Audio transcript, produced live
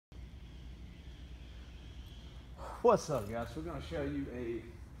What's up, guys? We're going to show you a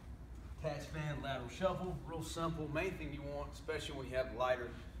attached band lateral shuffle. Real simple. Main thing you want, especially when you have lighter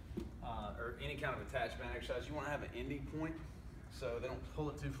or any kind of attached band exercise, you want to have an ending point so they don't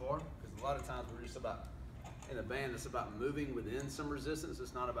pull it too far. Because a lot of times we're just about, in a band, it's about moving within some resistance.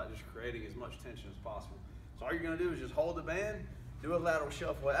 It's not about just creating as much tension as possible. So all you're going to do is just hold the band, do a lateral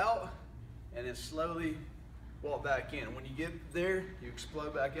shuffle out, and then slowly walk back in. And when you get there, you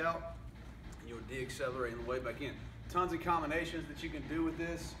explode back out, and you'll de-accelerate on the way back in. Tons of combinations that you can do with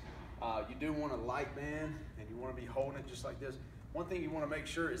this. You do want a light band, and you want to be holding it just like this. One thing you want to make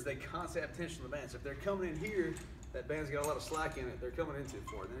sure is they constantly have tension on the band. So if they're coming in here, that band's got a lot of slack in it, they're coming into it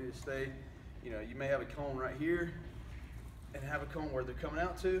for it. They need to stay, you may have a cone right here, and have a cone where they're coming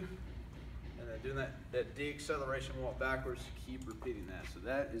out to, and then doing that de-acceleration walk backwards, keep repeating that. So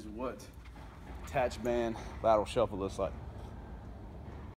that is what attached band lateral shuffle looks like.